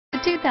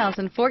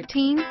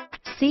2014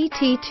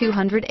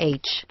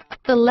 CT200H.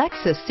 The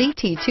Lexus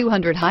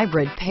CT200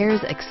 Hybrid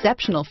pairs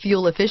exceptional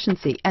fuel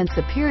efficiency and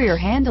superior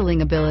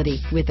handling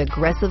ability with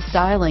aggressive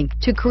styling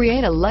to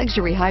create a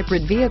luxury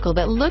hybrid vehicle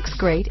that looks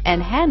great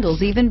and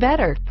handles even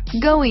better.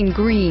 Going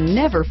green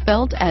never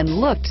felt and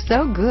looked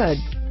so good.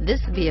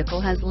 This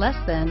vehicle has less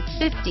than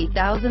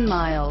 50,000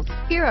 miles.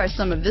 Here are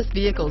some of this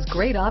vehicle's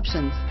great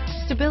options: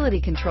 stability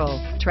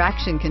control,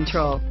 traction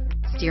control,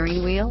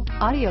 steering wheel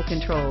audio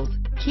controls,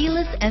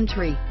 keyless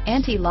entry,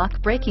 anti-lock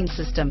braking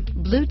system,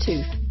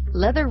 Bluetooth,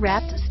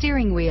 leather-wrapped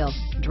steering wheel,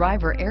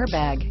 driver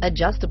airbag,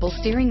 adjustable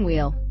steering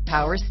wheel,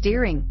 power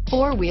steering,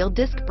 four-wheel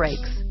disc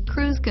brakes,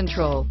 cruise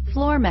control,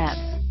 floor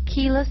mats,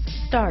 keyless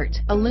start,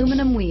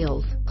 aluminum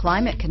wheels,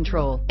 climate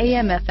control,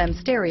 AM/FM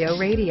stereo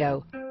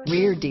radio,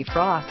 rear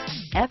defrost,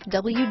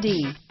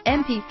 FWD,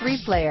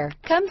 MP3 player.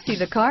 Come see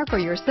the car for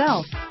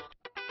yourself.